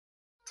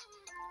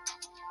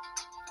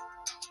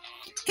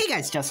Hey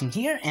guys, Justin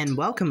here, and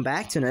welcome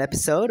back to another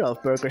episode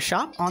of Burger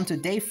Shop. On to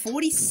day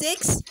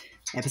 46,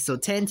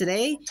 episode 10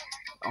 today.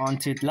 On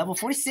to level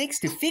 46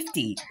 to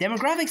 50.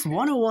 Demographics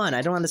 101.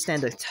 I don't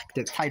understand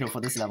the title for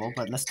this level,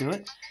 but let's do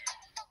it.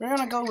 We're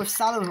gonna go with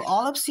salad with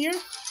olives here.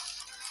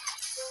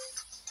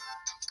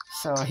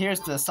 So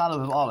here's the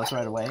salad with olives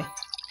right away.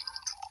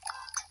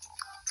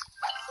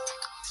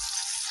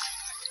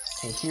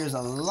 Okay, here's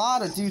a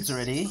lot of dudes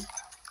already.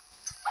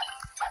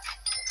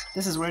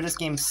 This is where this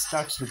game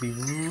starts to be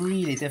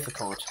really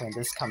difficult when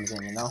this comes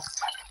in, you know?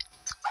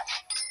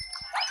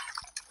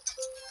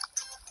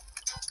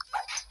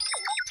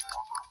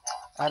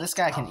 This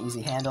guy I can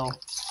easy handle.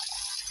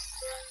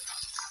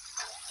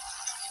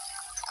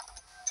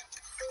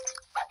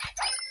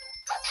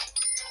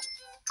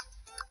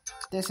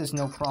 This is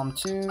no problem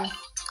too.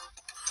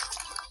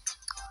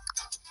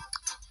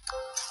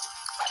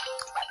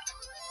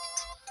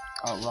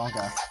 Oh, wrong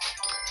guy.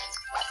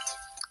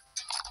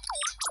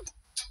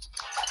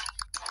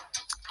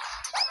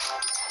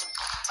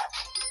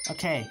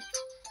 Okay.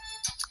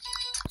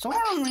 So I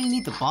don't really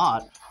need the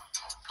bot.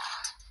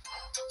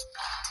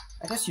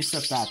 I guess you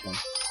serve that then.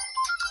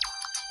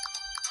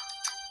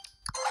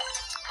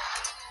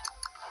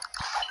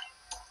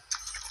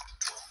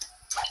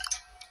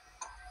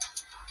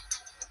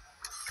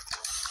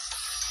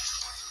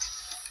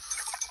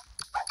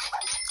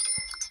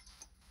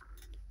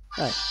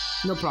 Alright,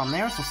 no problem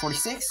there for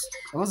 46.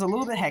 It was a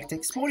little bit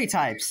hectic. Sporty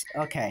types.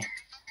 Okay.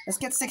 Let's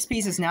get 6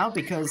 pieces now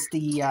because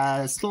the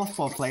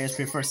softball players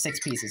prefer 6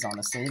 pieces,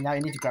 honestly. Now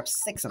you need to grab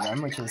 6 of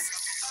them, which is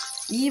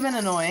even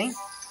annoying.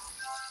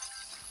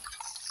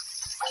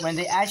 When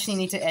they actually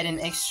need to add in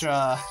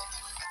extra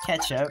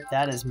ketchup,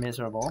 that is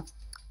miserable.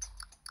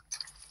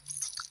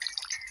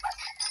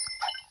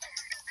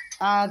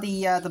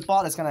 The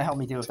bot is gonna help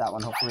me deal with that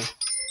one, hopefully.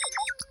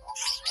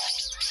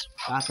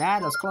 Got that,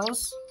 that was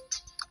close.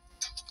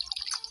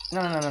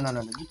 No,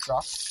 you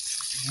drop.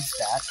 Use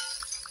that.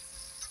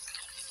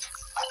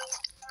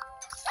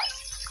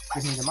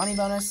 Give me the money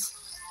bonus.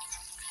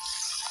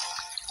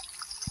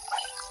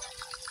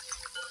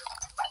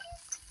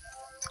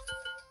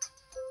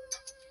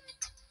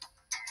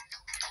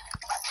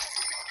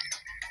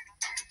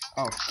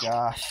 Oh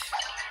gosh.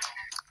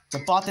 The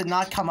bot did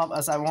not come up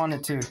as I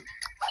wanted to.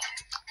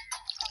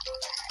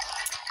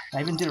 I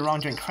even did the wrong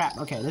drink. Crap.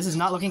 Okay, this is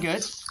not looking good.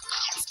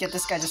 Let's get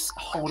this guy just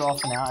hold off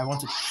for now. I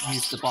want to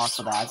use the bot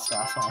for that, so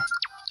that's why.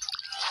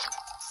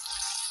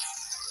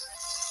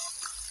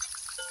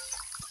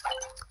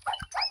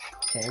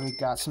 Okay, we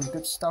got some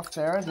good stuff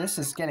there. This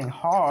is getting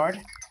hard.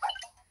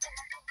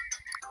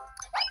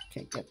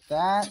 Okay, get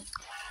that.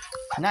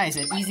 Nice,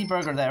 an easy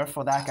burger there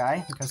for that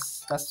guy.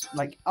 Because that's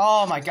like...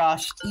 Oh my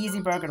gosh, easy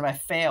burger but I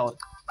failed.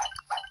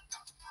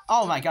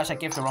 Oh my gosh, I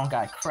gave the wrong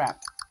guy. Crap.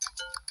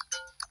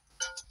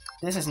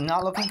 This is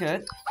not looking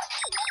good.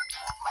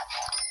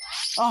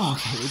 Oh,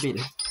 okay, we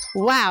beat it.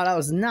 Wow, that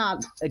was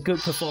not a good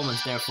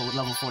performance there for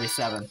level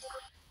 47.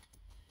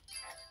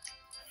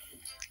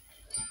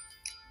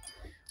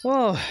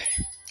 Whoa.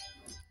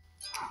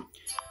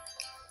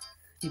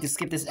 Need to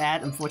skip this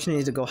ad. Unfortunately, I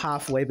need to go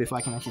halfway before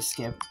I can actually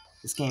skip.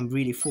 This game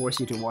really forces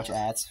you to watch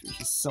ads,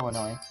 which is so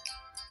annoying.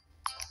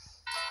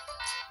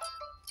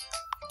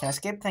 Can I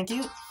skip? Thank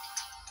you.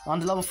 On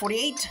to level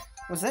 48.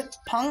 What's it?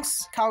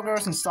 Punks,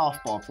 cowgirls, and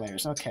softball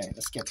players. Okay,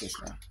 let's skip this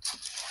now.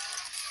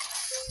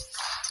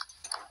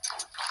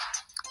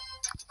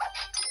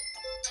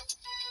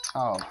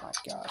 Oh my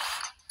gosh.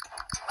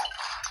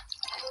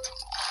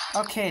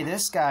 Okay,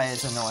 this guy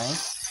is annoying.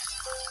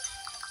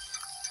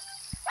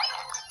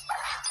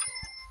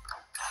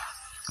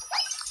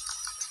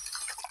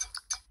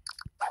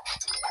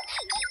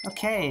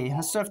 Okay,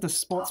 let's serve the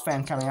sports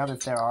fan coming out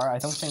if there are. I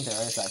don't think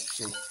there is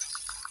actually.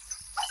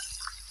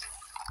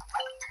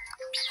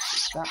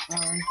 That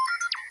one.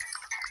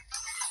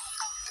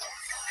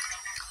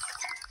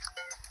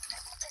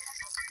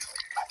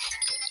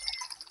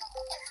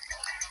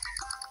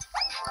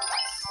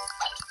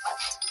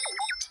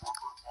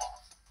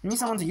 I need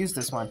someone to use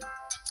this one.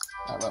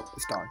 Oh well,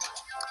 it's gone.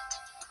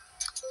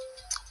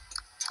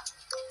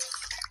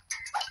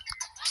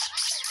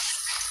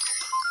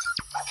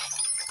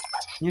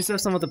 You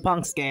serve some of the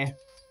punks game.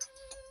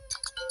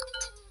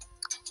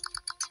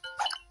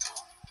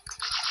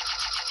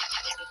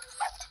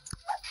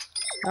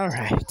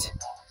 Alright.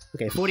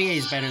 Okay, 48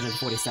 is better than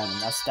 47,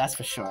 that's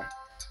for sure.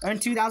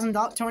 Earned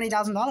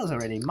 $20,000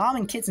 already. Mom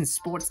and kids and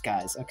sports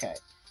guys. Okay.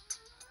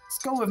 Let's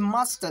go with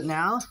mustard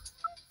now.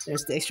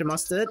 There's the extra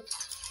mustard.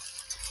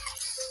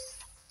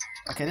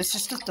 Okay, this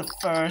is just the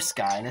first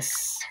guy.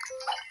 Let's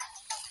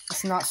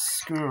not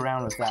screw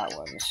around with that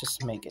one. Let's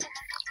just make it.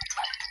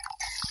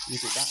 You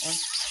do that one.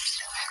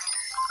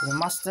 The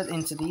mustard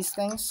into these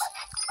things.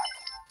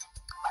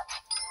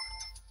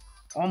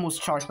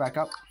 Almost charged back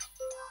up.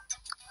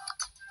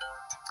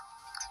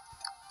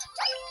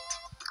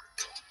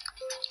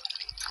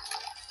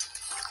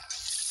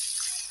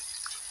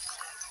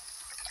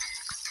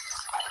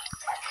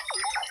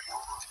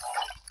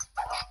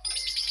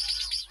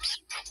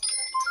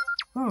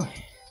 Whew.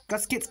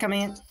 Got skits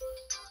coming in.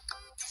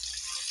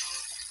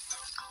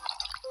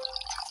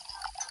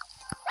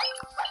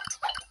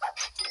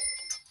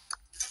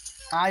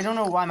 I don't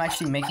know why I'm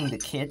actually making the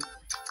kit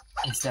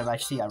instead of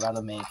actually I'd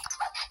rather make.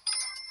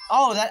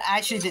 Oh, that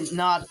actually did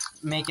not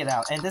make it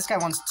out. And this guy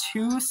wants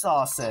 2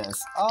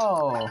 sauces.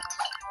 Oh.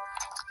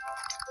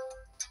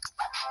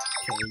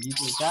 Okay, you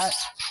do that.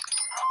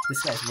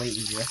 This guy's way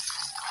easier.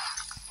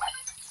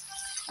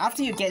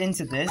 After you get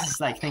into this, it's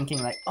like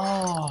thinking like,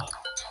 oh.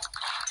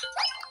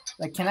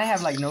 Like, can I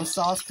have like no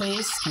sauce,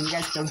 please? Can you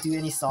guys don't do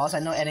any sauce? I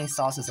know adding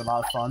sauce is a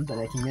lot of fun, but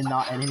like, can you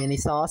not add any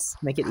sauce?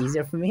 Make it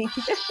easier for me.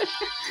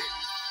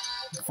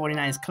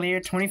 49 is clear.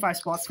 25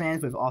 sports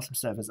fans with awesome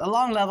service. A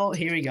long level.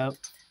 Here we go.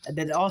 And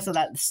then also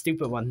that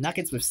stupid one,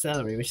 nuggets with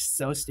celery, which is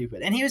so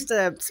stupid. And here's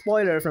the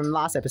spoiler from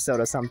last episode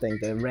or something,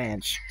 the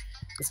ranch.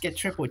 Let's get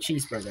triple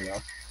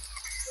cheeseburger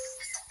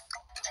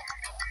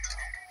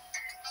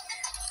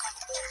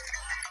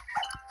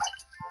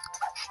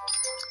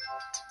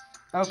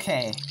though.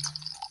 Okay.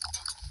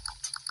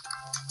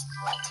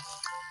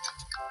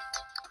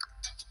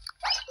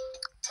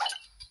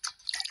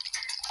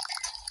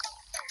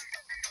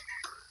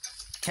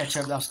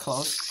 Ketchup, that was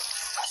close.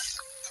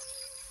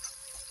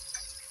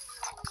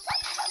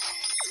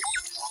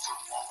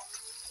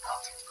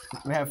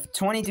 We have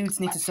 20 dudes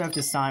need to serve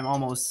this time,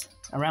 almost.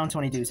 Around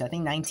 20 dudes, I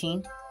think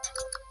 19.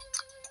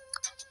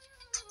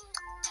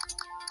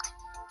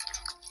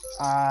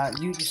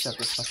 You serve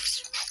this one.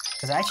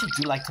 Because I actually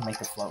do like to make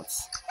the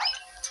floats.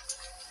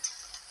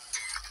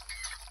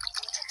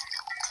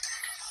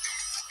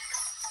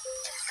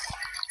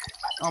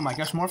 Oh my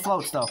gosh, more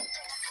floats though.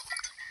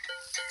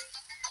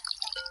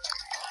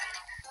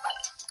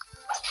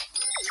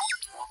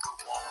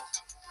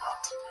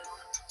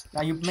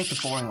 Now you make the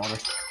boring order.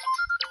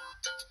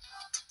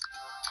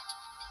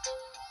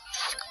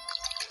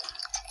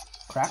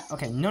 Crap.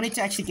 Okay, no need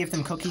to actually give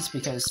them cookies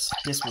because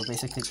this will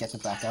basically get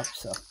them back up,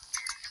 so.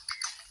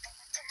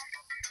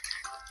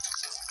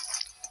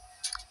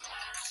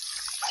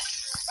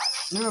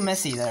 A little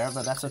messy there,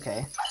 but that's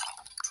okay.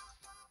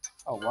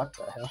 Oh, what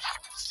the hell?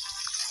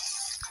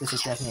 This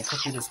is definitely a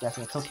cookie, this is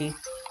definitely a cookie.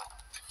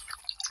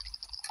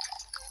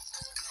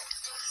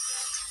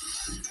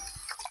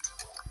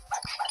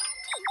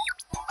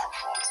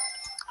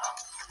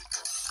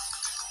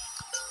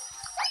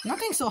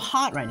 Nothing's so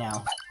hot right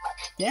now.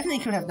 Definitely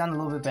could have done a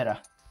little bit better.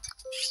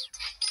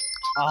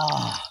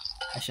 Oh,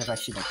 I should have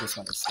actually let this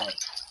one instead.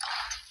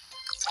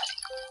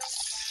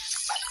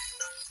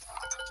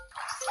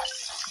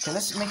 Okay,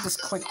 let's make this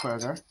quick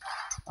burger.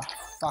 Oh,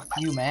 fuck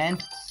you, man.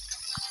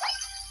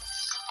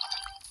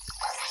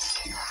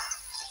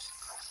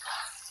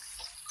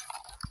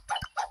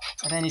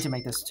 And I need to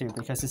make this too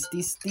because it's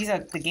these are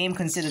the game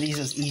consider these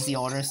as easy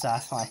orders, so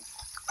that's why.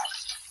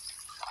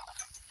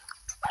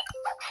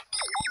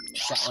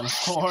 That one, of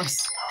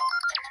course.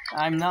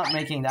 I'm not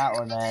making that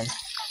one, man.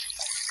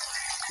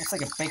 It's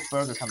like a big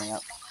burger coming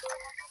up.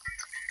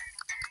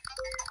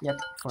 Yep,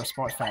 for a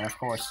sports fan, of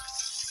course.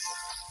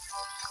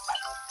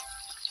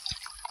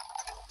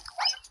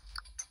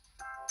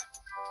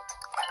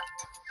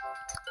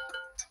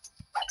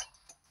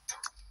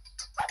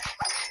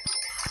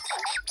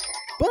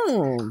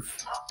 Boom!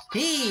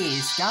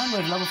 Peace! Down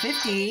with level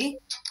 50!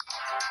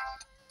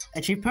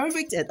 Achieve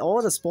perfect at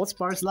all the sports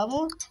bars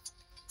level.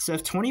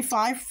 Serve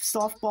 25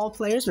 softball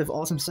players with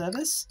awesome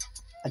service.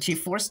 Achieve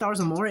 4 stars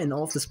or more in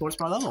all of the sports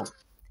bar level.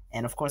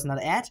 And of course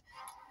another ad.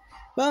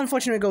 Well,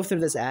 unfortunately go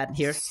through this ad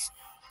here.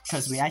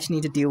 Because we actually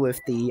need to deal with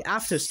the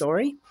after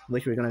story.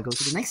 Which we're going to go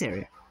to the next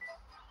area.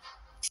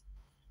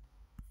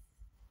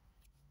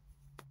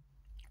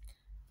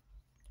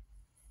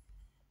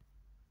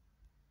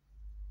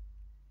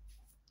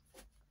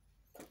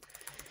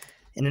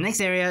 In the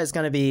next area, it's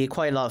going to be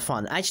quite a lot of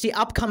fun. Actually,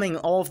 upcoming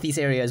all of these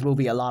areas will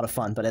be a lot of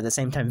fun, but at the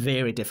same time,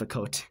 very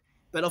difficult.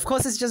 But of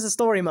course, it's just a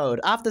story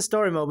mode. After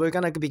story mode, we're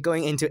going to be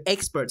going into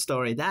expert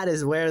story. That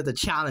is where the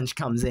challenge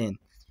comes in.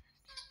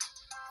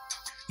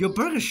 Your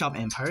burger shop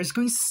empire is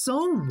going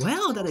so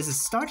well that it is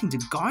starting to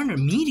garner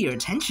media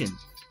attention.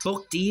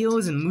 Book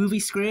deals and movie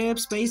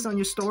scripts based on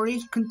your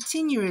story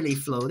continually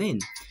float in,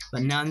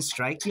 but none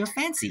strike your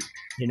fancy.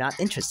 You're not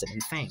interested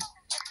in fame.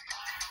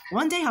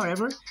 One day,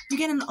 however, you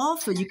get an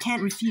offer you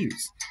can't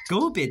refuse.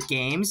 GoBit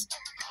Games.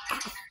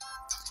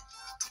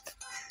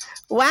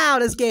 Wow,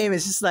 this game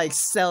is just like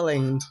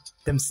selling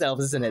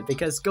themselves, isn't it?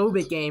 Because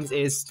GoBit Games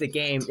is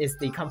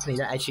the company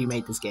that actually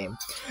made this game.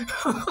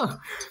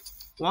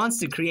 Wants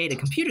to create a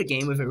computer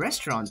game with a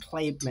restaurant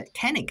play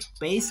mechanic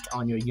based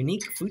on your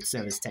unique food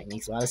service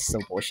techniques. Wow, this is so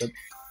bullshit.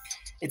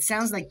 It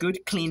sounds like good,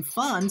 clean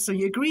fun, so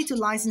you agree to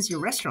license your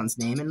restaurant's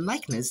name and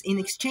likeness in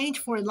exchange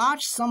for a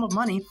large sum of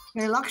money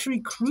and a luxury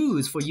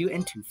cruise for you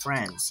and 2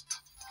 friends.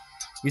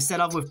 You set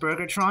off with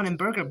Burgertron and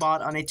BurgerBot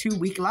on a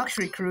 2-week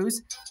luxury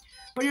cruise,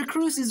 but your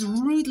cruise is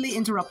rudely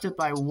interrupted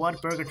by what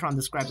Burgertron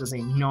describes as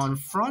a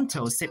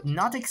non-frontal,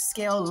 hypnotic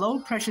scale,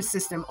 low-pressure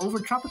system over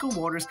tropical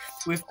waters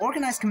with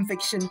organized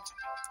convection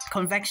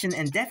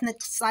and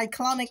definite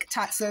cyclonic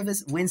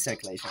surface wind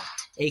circulation,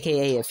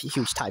 aka a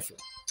huge typhoon.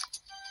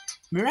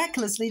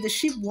 Miraculously, the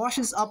ship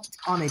washes up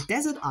on a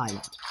desert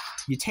island.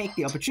 You take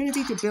the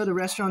opportunity to build a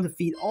restaurant to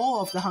feed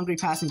all of the hungry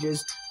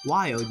passengers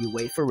while you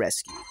wait for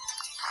rescue.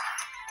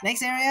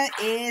 Next area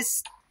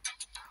is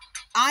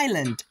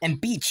island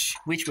and beach,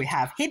 which we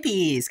have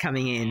hippies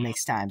coming in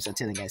next time. So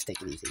till then, guys,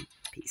 take it easy.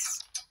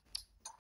 Peace.